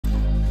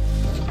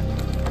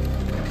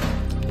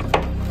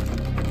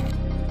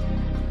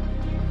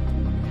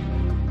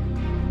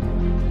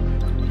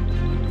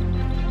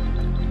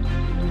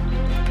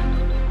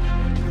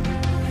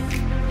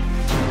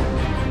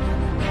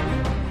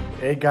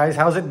Hey guys,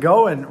 how's it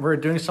going? We're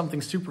doing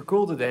something super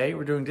cool today.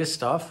 We're doing this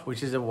stuff,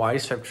 which is a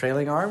Wisefab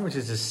trailing arm, which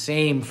is the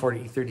same for the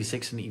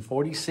E36 and the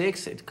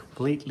E46. It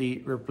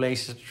completely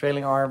replaces the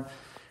trailing arm.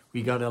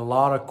 We got a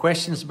lot of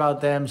questions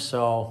about them,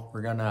 so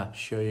we're gonna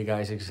show you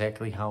guys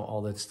exactly how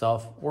all that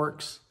stuff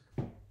works.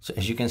 So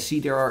as you can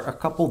see, there are a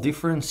couple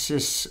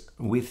differences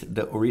with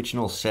the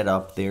original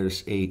setup.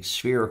 There's a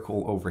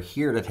spherical over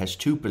here that has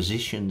two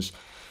positions,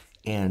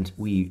 and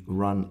we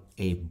run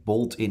a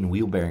bolt-in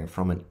wheel bearing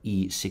from an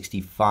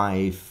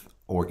E65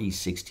 or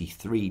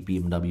E63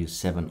 BMW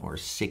 7 or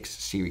 6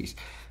 series.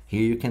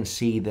 Here you can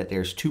see that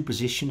there's two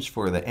positions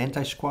for the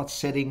anti-squat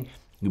setting.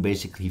 You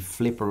basically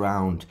flip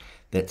around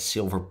that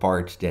silver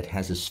part that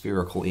has a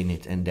spherical in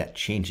it, and that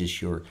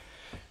changes your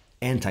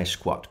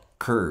anti-squat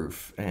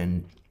curve.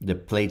 And the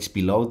plates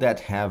below that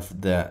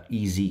have the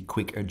easy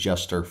quick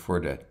adjuster for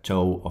the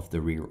toe of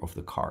the rear of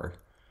the car.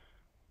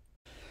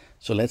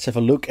 So let's have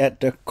a look at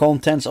the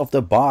contents of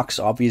the box.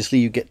 Obviously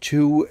you get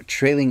two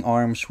trailing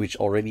arms which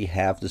already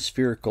have the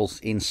sphericals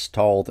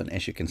installed, and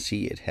as you can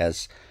see it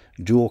has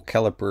dual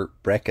caliper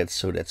brackets,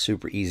 so that's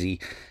super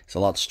easy. It's a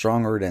lot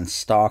stronger than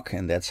stock,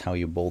 and that's how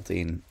you bolt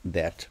in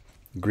that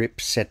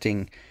grip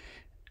setting.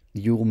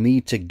 You'll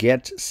need to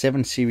get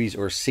 7 series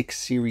or 6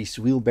 series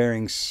wheel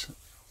bearings.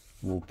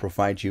 We'll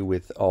provide you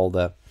with all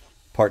the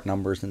part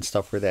numbers and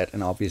stuff for that,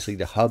 and obviously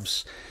the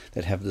hubs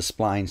that have the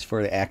splines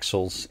for the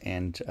axles,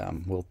 and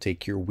we'll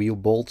take your wheel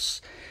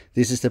bolts.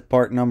 This is the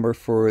part number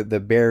for the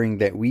bearing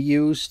that we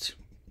used,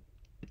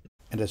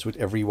 and as with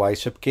every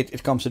Wisefab kit,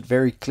 it comes with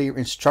very clear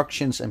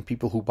instructions, and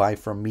people who buy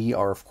from me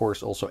are of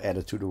course also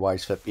added to the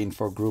Wisefab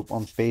info group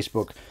on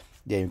Facebook.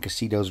 There you can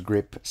see those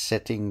grip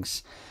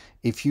settings.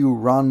 If you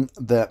run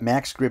the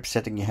max grip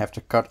setting, you have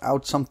to cut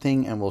out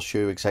something, and we'll show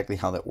you exactly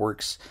how that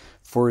works.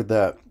 For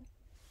the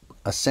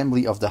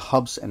assembly of the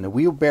hubs and the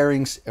wheel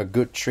bearings, a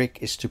good trick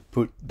is to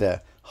put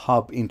the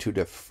hub into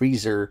the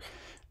freezer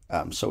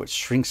so it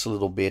shrinks a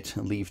little bit,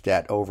 leave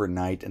that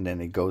overnight, and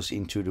then it goes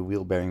into the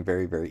wheel bearing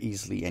very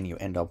easily, and you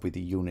end up with a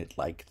unit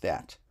like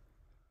that.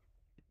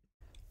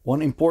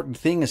 One important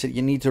thing is that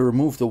you need to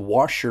remove the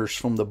washers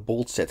from the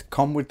bolts that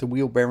come with the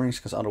wheel bearings,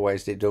 because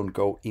otherwise they don't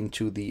go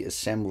into the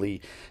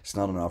assembly. It's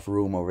not enough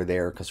room over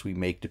there because we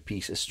make the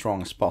piece as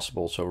strong as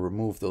possible, so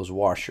remove those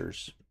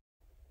washers.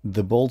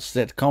 The bolts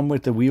that come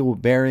with the wheel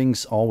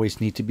bearings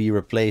always need to be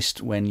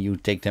replaced when you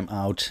take them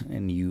out,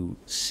 and you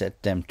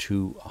set them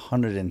to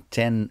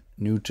 110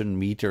 Newton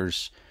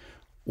meters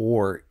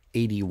or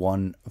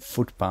 81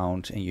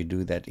 foot-pound, and you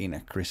do that in a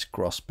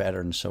crisscross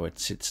pattern so it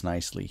sits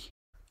nicely.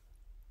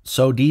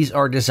 So these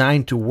are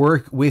designed to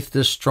work with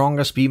the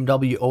strongest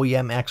BMW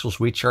OEM axles,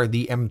 which are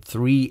the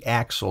M3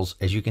 axles.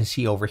 As you can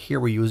see over here,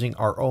 we're using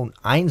our own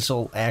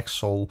Einzel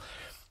axle,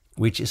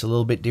 which is a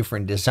little bit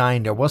different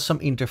design. There was some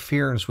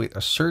interference with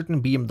a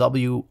certain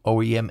BMW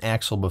OEM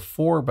axle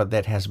before, but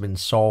that has been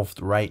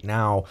solved right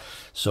now.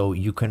 So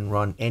you can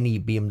run any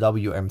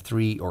BMW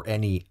M3 or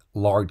any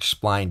large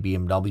spline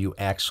BMW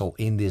axle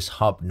in this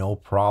hub, no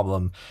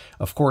problem.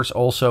 Of course,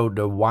 also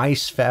the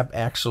Wisefab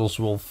axles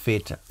will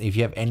fit. If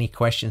you have any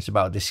questions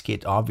about this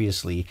kit,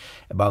 obviously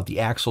about the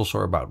axles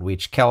or about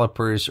which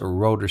calipers or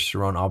rotors to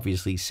run,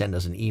 obviously send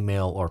us an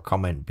email or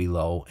comment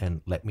below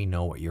and let me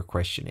know what your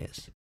question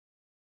is.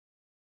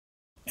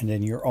 And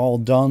then you're all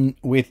done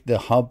with the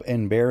hub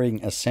and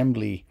bearing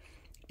assembly.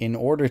 In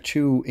order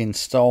to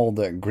install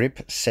the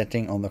grip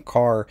setting on the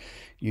car,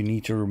 you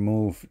need to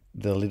remove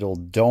the little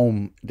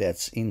dome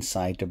that's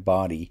inside the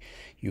body.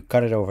 You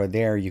cut it over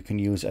there. You can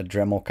use a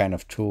Dremel kind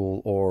of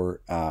tool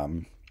or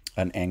an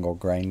angle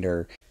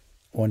grinder.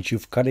 Once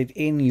you've cut it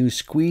in, you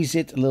squeeze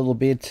it a little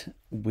bit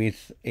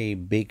with a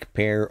big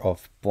pair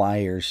of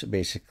pliers.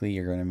 Basically,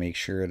 you're going to make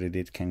sure that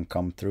it can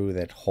come through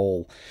that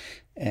hole,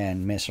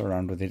 and mess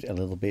around with it a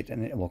little bit,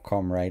 and it will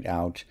come right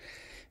out.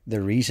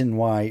 The reason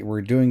why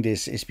we're doing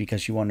this is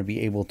because you want to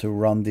be able to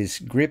run this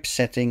grip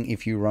setting.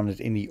 If you run it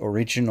in the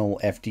original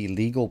FD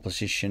legal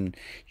position,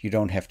 you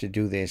don't have to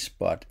do this,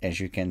 but as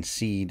you can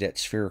see, that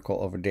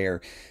spherical over there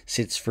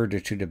sits further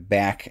to the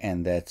back,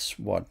 and that's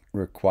what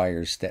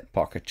requires that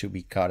pocket to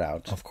be cut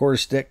out. Of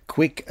course, the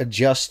quick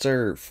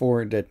adjuster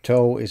for the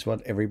toe is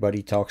what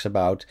everybody talks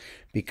about,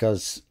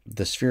 because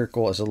the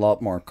spherical is a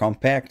lot more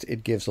compact.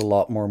 It gives a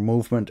lot more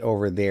movement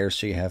over there,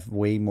 so you have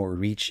way more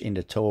reach in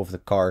the toe of the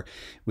car.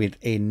 With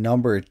a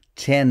number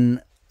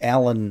 10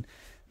 Allen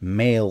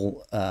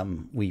male,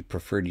 we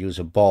prefer to use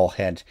a ball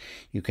head.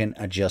 You can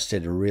adjust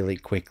it really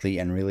quickly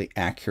and really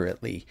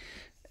accurately.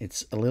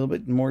 It's a little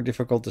bit more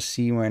difficult to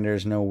see when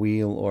there's no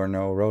wheel or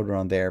no rotor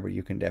on there, but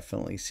you can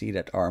definitely see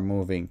that arm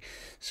moving.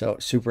 So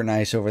super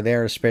nice over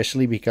there,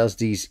 especially because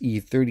these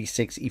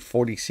E36,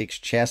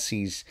 E46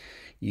 chassis,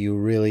 you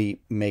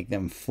really make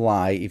them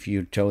fly if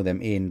you tow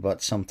them in,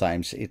 but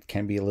sometimes it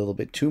can be a little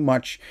bit too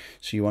much,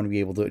 so you want to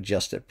be able to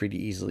adjust it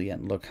pretty easily,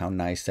 and look how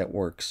nice that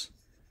works.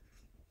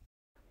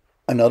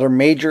 Another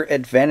major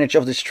advantage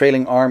of this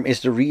trailing arm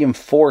is the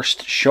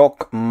reinforced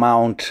shock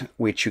mount,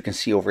 which you can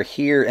see over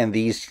here, and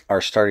these are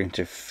starting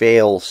to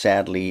fail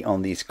sadly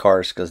on these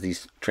cars because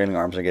these trailing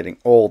arms are getting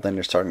old and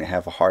they're starting to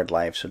have a hard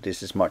life, so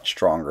this is much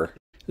stronger.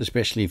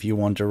 Especially if you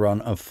want to run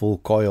a full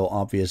coil,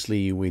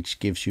 obviously, which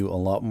gives you a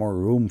lot more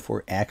room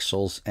for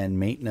axles and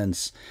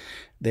maintenance.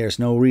 There's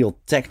no real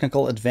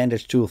technical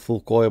advantage to a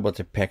full coil, but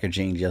the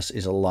packaging just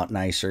is a lot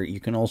nicer. You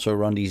can also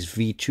run these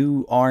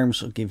V2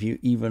 arms, give you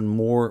even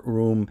more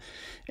room.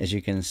 As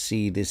you can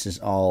see, this is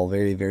all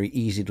very, very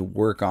easy to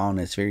work on.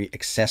 It's very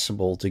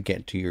accessible to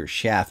get to your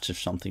shafts if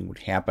something would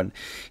happen.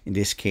 In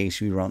this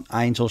case, we run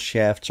Einzel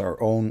shafts.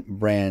 Our own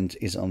brand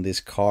is on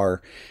this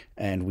car,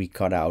 and we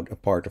cut out a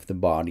part of the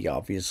body,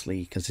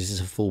 obviously, because this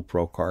is a full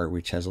pro car,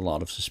 which has a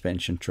lot of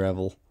suspension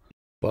travel.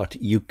 But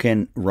you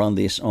can run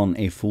this on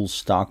a full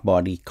stock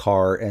body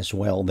car as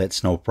well.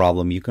 That's no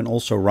problem. You can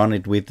also run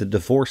it with the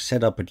divorce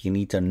setup, but you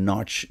need to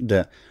notch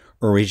the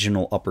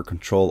original upper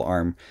control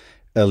arm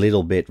a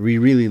little bit. We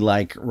really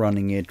like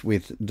running it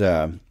with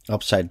the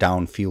upside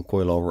down fuel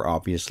coilover,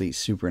 obviously.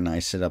 Super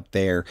nice setup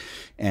there.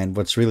 And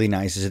what's really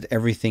nice is that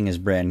everything is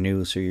brand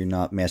new, so you're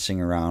not messing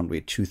around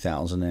with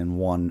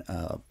 2001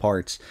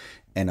 parts.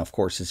 And of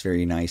course, it's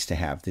very nice to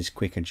have this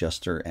quick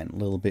adjuster and a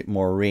little bit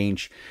more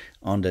range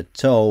on the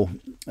toe.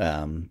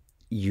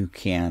 You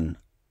can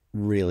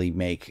really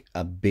make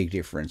a big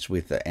difference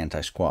with the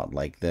anti-squat.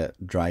 Like the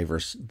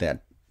drivers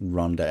that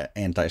run the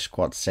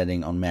anti-squat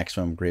setting on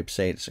maximum grip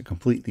say it's a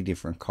completely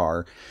different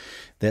car.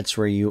 That's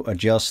where you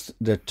adjust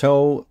the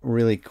toe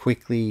really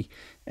quickly,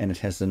 and it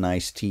has the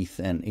nice teeth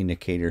and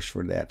indicators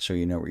for that, so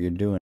you know what you're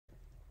doing.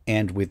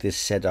 And with this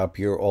setup,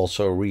 you're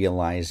also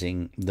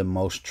realizing the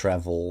most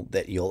travel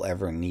that you'll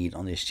ever need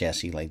on this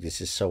chassis. Like,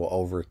 this is so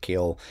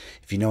overkill.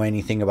 If you know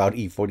anything about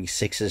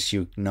E46s,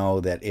 you know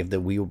that if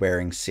the wheel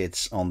bearing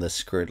sits on the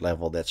skirt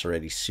level, that's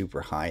already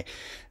super high.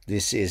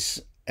 This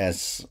is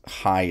as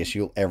high as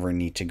you'll ever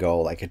need to go.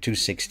 Like a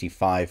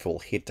 265 will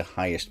hit the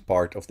highest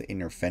part of the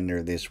inner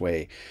fender this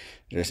way.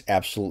 There's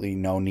absolutely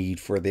no need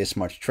for this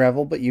much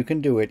travel, but you can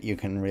do it. You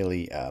can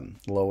really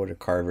lower the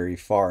car very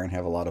far and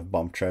have a lot of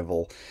bump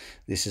travel.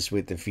 This is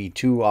with the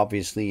V2,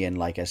 obviously, and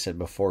like I said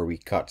before, we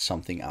cut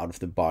something out of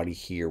the body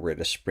here where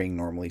the spring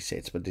normally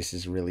sits, but this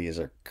is really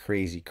a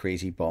crazy,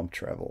 crazy bump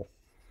travel.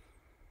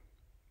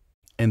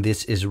 And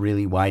this is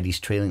really why these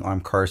trailing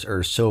arm cars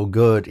are so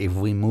good. If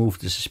we move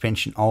the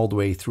suspension all the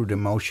way through the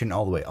motion,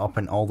 all the way up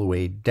and all the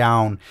way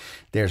down,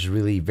 there's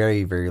really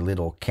very, very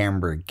little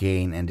camber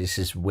gain. And this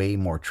is way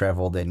more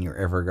travel than you're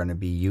ever going to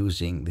be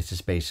using. This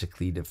is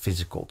basically the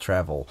physical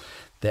travel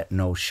that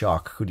no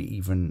shock could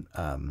even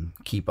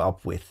keep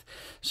up with.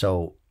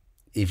 So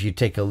if you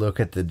take a look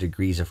at the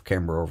degrees of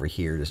camber over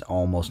here, there's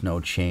almost no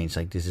change.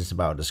 Like, this is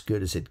about as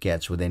good as it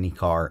gets with any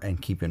car.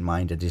 And keep in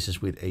mind that this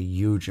is with a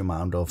huge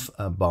amount of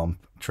bump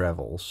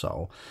travel.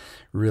 So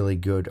really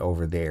good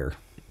over there.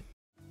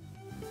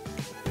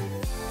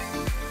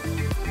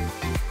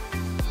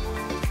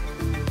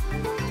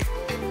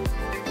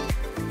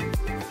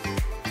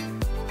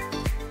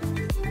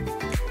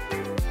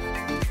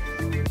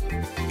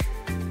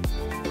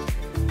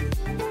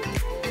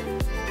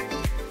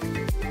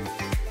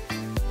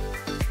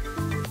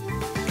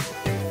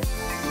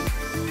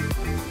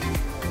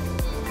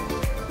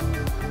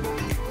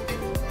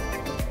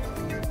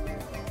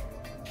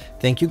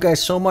 Thank you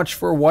guys so much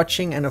for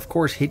watching, and of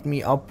course hit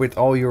me up with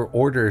all your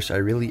orders. I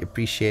really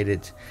appreciate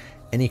it.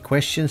 Any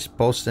questions,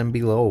 post them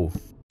below.